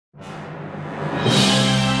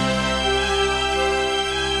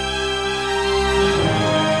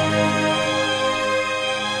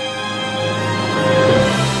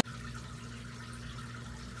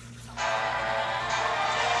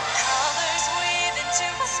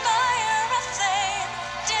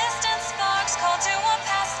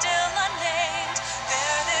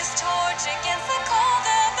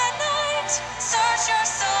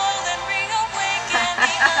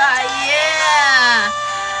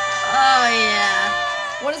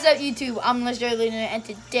up YouTube? I'm Legendary Leader, and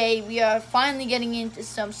today we are finally getting into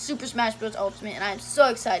some Super Smash Bros. Ultimate, and I'm so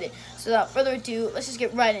excited. So without further ado, let's just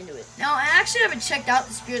get right into it. Now, I actually haven't checked out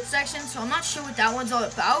the Spirit section, so I'm not sure what that one's all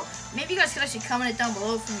about. Maybe you guys could actually comment it down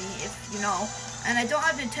below for me if you know. And I don't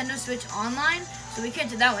have Nintendo Switch Online, so we can't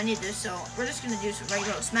do that one either, so we're just going to do some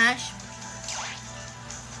regular Smash.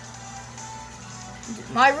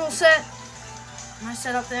 My rule set. My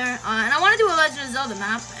setup there, and I want to do a Legend of Zelda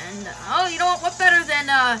map, and oh, you know what better than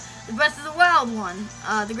the Breath of the Wild one,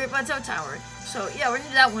 the Great BOTW Tower. So yeah, we're gonna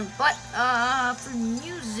do that one. But for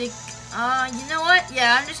music, you know what?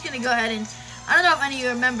 Yeah, I'm just gonna go ahead and I don't know if any of you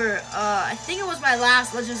remember. I think it was my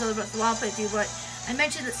last Legend of Zelda Breath of the Wild playthrough, but I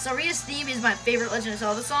mentioned that Saria's theme is my favorite Legend of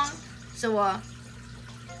Zelda song. So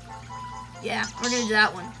yeah, we're gonna do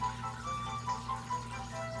that one.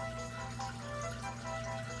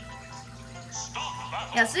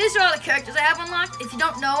 Yeah, so these are all the characters I have unlocked. If you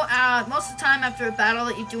don't know, most of the time after a battle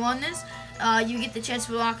that you do on this, you get the chance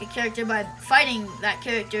to unlock a character by fighting that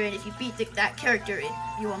character, and if you beat that character,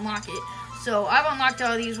 you unlock it. So I've unlocked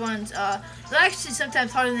all these ones. They're actually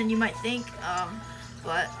sometimes harder than you might think,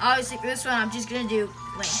 but obviously for this one, I'm just going to do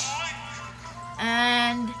Link.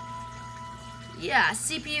 And yeah,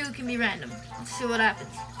 CPU can be random. Let's see what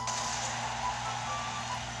happens.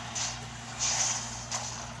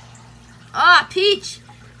 Ah, Peach!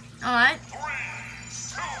 Alright. 3,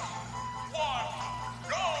 2, 1,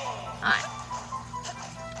 go! Alright.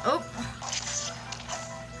 Oh.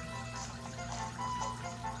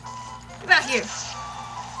 Get back here.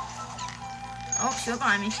 Oh, she's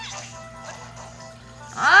behind me.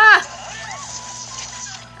 Ah!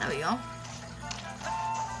 There we go.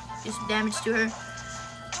 Do some damage to her.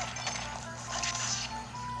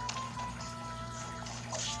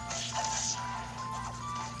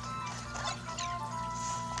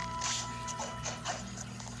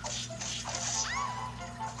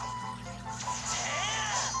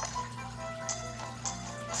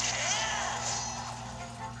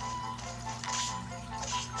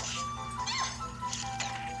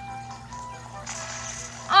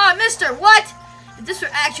 Oh, mister, what? If this were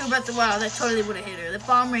actual Breath of the Wild, I totally would have hit her. The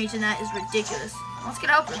bomb range in that is ridiculous. Let's get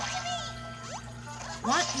help her.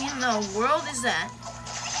 What in the world is that?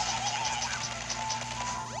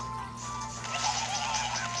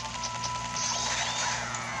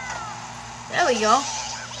 There we go.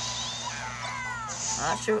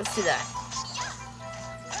 Sure, let's do that.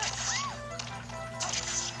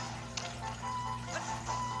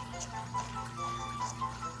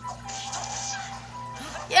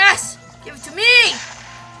 Yes! Give it to me!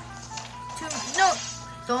 No!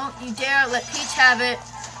 Don't you dare let Peach have it.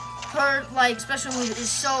 Her, like, special move is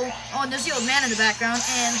so... Oh, and there's the old man in the background.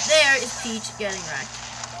 And there is Peach getting wrecked.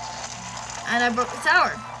 And I broke the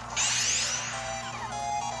tower.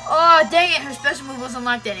 Oh, dang it. Her special move was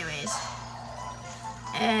unlocked anyways.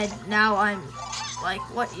 And now I'm... Like,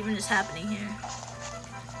 what even is happening here?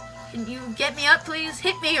 Can you get me up, please?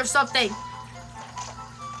 Hit me or something.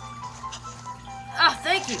 Oh,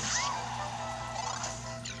 thank you.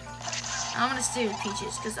 I'm gonna stay with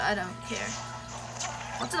Peaches because I don't care.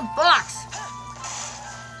 What's in the box?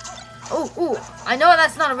 Oh, ooh. I know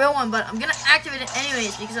that's not a real one, but I'm gonna activate it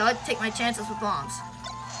anyways because I like to take my chances with bombs.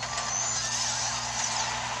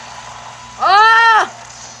 Oh!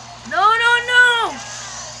 No, no, no!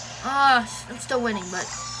 I'm still winning, but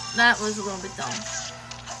that was a little bit dumb.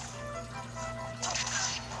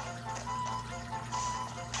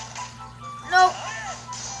 Nope.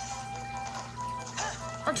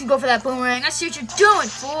 Don't you go for that boomerang. I see what you're doing,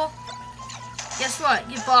 fool. Guess what?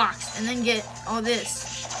 Get boxed and then get all this.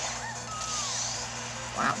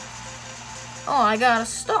 Wow. Oh, I got a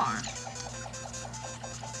star.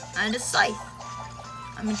 And a scythe.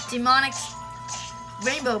 I'm a demonic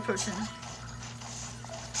rainbow person.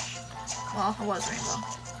 Well, I was rainbow.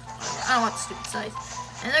 I don't want the stupid scythe.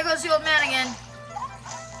 And there goes the old man again.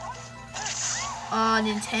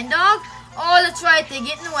 Nintendo? Oh, that's right. They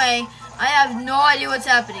get in the way. I have no idea what's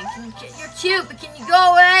happening. You're cute, but can you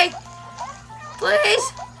go away?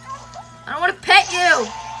 Please? I don't want to pet you.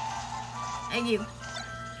 Thank you.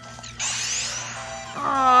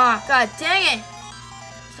 Oh, god dang it.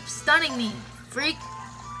 Stop stunning me, freak.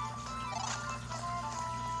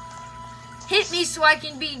 Hit me so I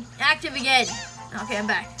can be active again. Okay, I'm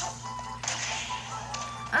back.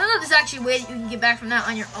 I don't know if there's actually a way that you can get back from that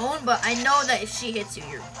on your own, but I know that if she hits you,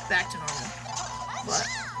 you're back to normal. But,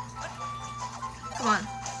 come on.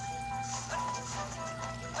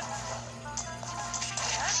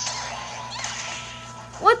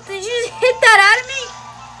 What? Did you just hit that out of me?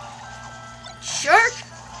 Shark?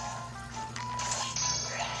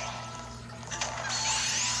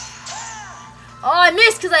 Oh, I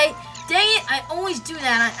missed because dang it, I always do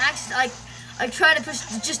that. I try to push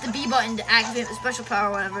just the B button to activate the special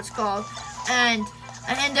power, whatever it's called, and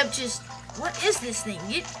I end up just, what is this thing?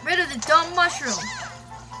 Get rid of the dumb mushroom.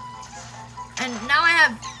 And now I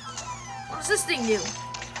have, what does this thing do?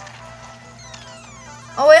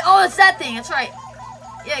 Oh wait, oh, it's that thing, that's right.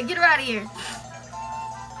 Yeah, get her out of here.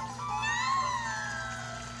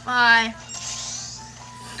 Bye.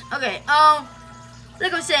 Okay,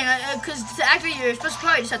 like I was saying, because to activate your special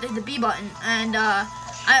power, you just have to hit the B button, and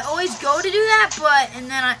I always go to do that, and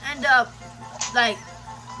then I end up like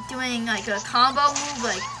doing like a combo move,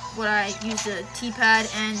 like what I use the T-pad,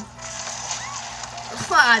 and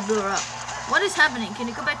I blew her up. What is happening? Can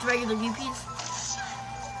you go back to regular view, please?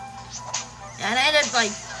 And I ended up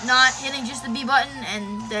like not hitting just the B button,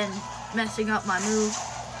 and then messing up my move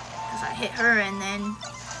because I hit her, and then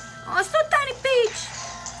it's so tiny Peach.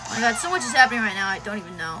 Oh my god, so much is happening right now. I don't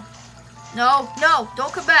even know. No,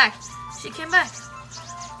 don't come back. She came back.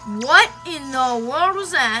 What in the world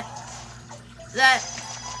was that? That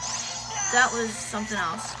was something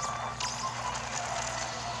else.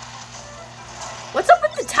 What's up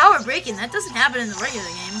with the tower breaking? That doesn't happen in the regular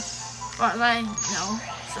game. But I know,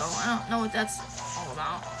 so I don't know what that's all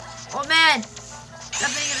about. Oh man!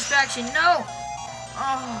 Stop being a distraction. No!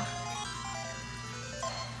 Oh.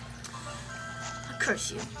 I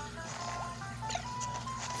curse you.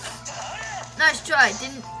 Nice try.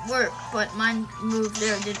 Didn't work, but my move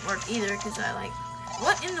there didn't work either because I like...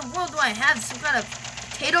 What in the world do I have? Some kind of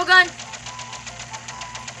potato gun?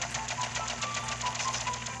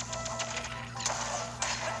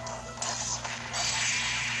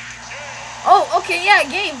 Oh, okay, yeah,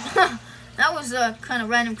 game. That was a kind of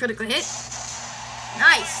random critical hit.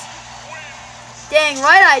 Nice. Dang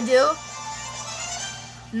right I do.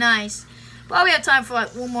 Nice. Well, we have time for like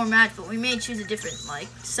one more match, but we may choose a different like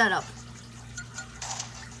setup.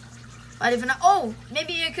 But if not, oh,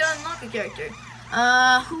 maybe you could unlock a character.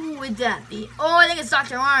 Who would that be? Oh, I think it's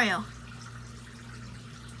Dr. Mario.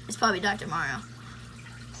 It's probably Dr. Mario.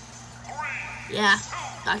 Yeah,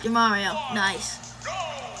 Dr. Mario. Nice.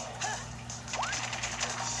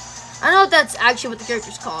 I don't know if that's actually what the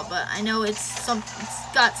character's called, but I know it's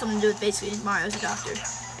got something to do with basically Mario's a doctor.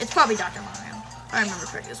 It's probably Dr. Mario. If I remember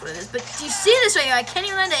correctly, that's what it is. But do you see this right here? I can't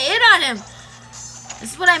even land a hit on him.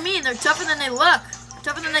 This is what I mean. They're tougher than they look. They're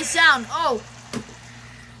tougher than they sound. Oh.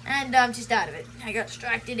 And I'm just out of it. I got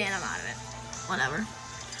distracted and I'm out of it. Whatever.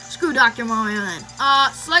 Screw Dr. Mario then.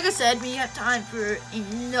 So like I said, we have time for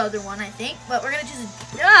another one, I think. But we're going to choose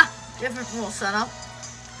a different rule setup.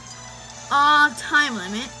 Time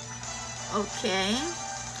limit. Okay.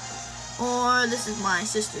 Or this is my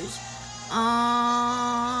sister's.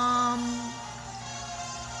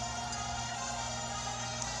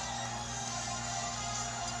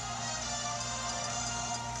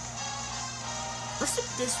 Let's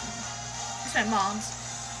take this one. It's my mom's.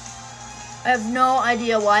 I have no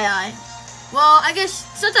idea why well, I guess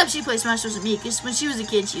sometimes she plays Smash Bros. With me, because when she was a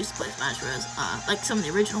kid, she used to play Smash Bros. Like some of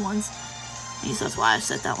the original ones. And so that's why I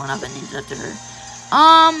set that one up and named it after her.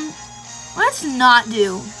 Let's not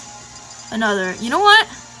do another. You know what?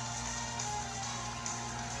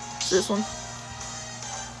 This one.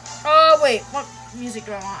 Oh, wait. What music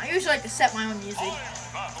do I want? I usually like to set my own music.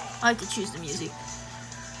 I like to choose the music.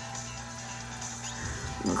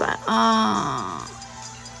 Okay.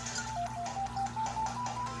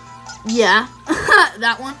 Yeah.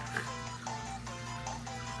 That one.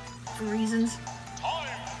 For reasons.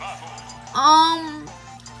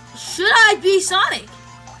 Should I be Sonic?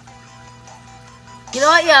 You know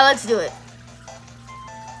what? Yeah, let's do it.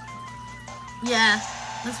 Yeah,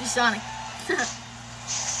 let's be Sonic.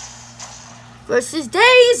 Versus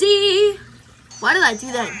Daisy. Why did I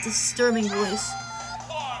do that disturbing voice?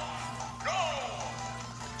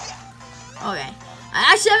 Okay.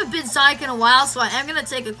 I actually haven't been Sonic in a while, so I am going to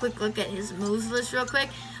take a quick look at his moves list real quick.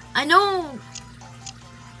 I know...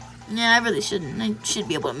 Yeah, I really shouldn't. I should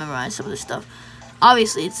be able to memorize some of this stuff.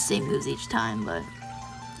 Obviously, it's the same moves each time, but...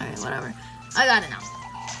 Alright, whatever. I got it now.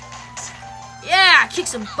 Yeah, kick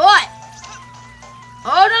some butt.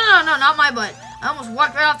 Oh, no, not my butt. I almost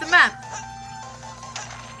walked right off the map.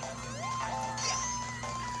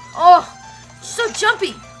 Oh, so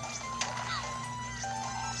jumpy.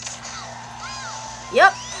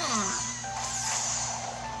 Yep.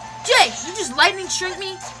 Jay, you just lightning strike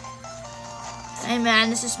me? Hey, man,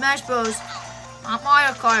 this is Smash Bros. Not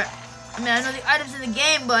Mario Kart. I mean, I know the items in the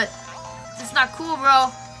game, but it's not cool,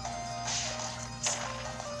 bro.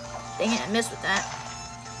 Dang it, I missed with that.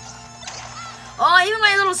 Oh, even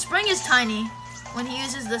my little spring is tiny when he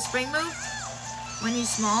uses the spring move. When he's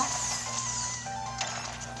small.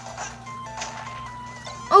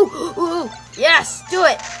 Ooh, yes, do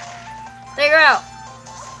it. Take her out.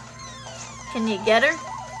 Can you get her?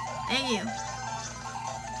 Thank you.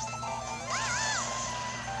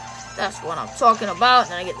 That's what I'm talking about.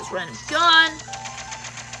 And then I get this random gun.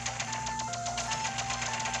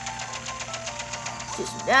 Do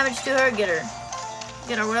some damage to her. Get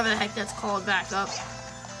her, whatever the heck that's called, back up.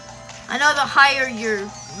 I know the higher your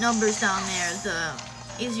numbers down there, the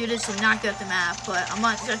easier it is to knock out the map, but I'm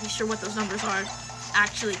not exactly sure what those numbers are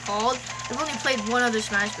actually called. I've only played one other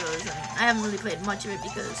Smash Bros. And I haven't really played much of it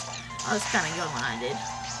because I was kind of young when I did.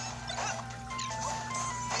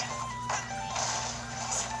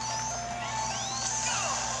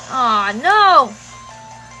 Aw, no!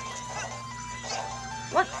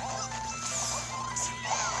 What?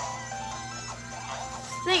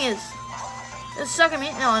 Thing is, it's sucking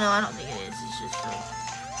me. No, I don't think it is. It's just.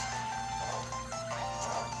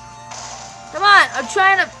 Come on! I'm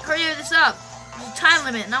trying to hurry this up. There's a time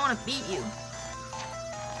limit, and I want to beat you.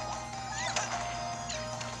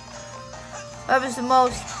 Whoever's the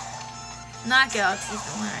most knockouts is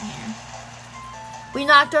the winner here. We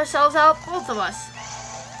knocked ourselves out, both of us.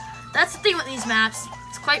 That's the thing with these maps.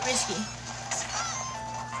 It's quite risky.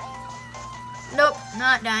 Nope,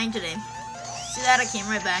 not dying today. See that? I came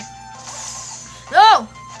right back. No!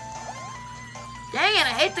 Dang it,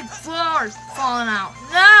 I hate the floor falling out.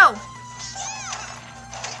 No!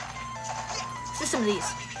 Just some of these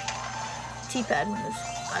T-pad windows,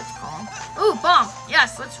 I like to call them. Ooh, bomb!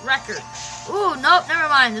 Yes, let's wreck her. Ooh, nope, never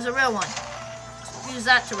mind. There's a real one. Let's use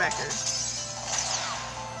that to wreck her.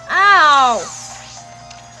 Ow!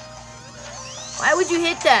 Why would you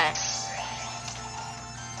hit that?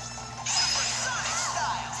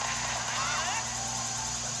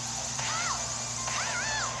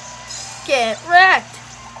 Get wrecked!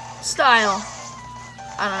 Style.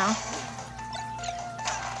 I don't know.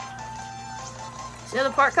 Is the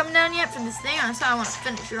other part coming down yet from this thing? That's how I want to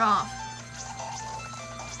finish her off.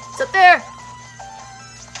 It's up there!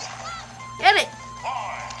 Get it!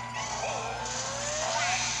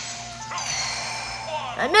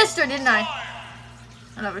 I missed her, didn't I?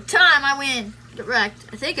 And over time, I win. Get wrecked.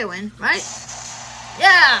 I think I win, right?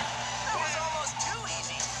 Yeah!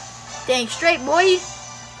 Dang straight, boy!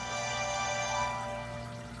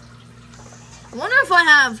 I wonder if I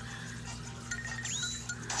have...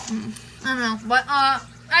 I don't know, but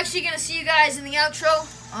actually gonna see you guys in the outro.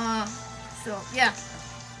 So yeah.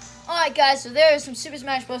 Alright guys, so there is some Super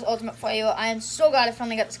Smash Bros. Ultimate for you. I am so glad I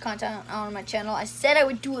finally got this content on my channel. I said I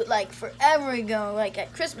would do it like forever ago, like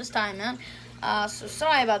at Christmas time, man. So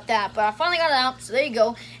sorry about that, but I finally got it out, so there you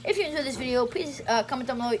go. If you enjoyed this video, please comment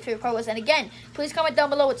down below what your favorite part was, and again, please comment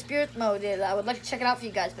down below what Spirit Mode is. I would like to check it out for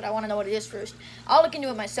you guys, but I want to know what it is first. I'll look into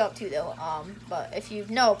it myself too, though. But if you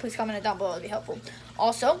know, please comment it down below. It'd be helpful.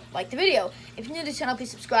 Also, like the video. If you're new to this channel,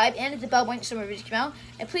 please subscribe and hit the bell button so my videos come out.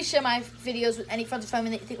 And please share my videos with any friends or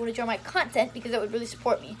family that you think would enjoy my content, because that would really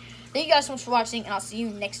support me. Thank you guys so much for watching, and I'll see you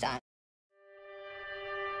next time.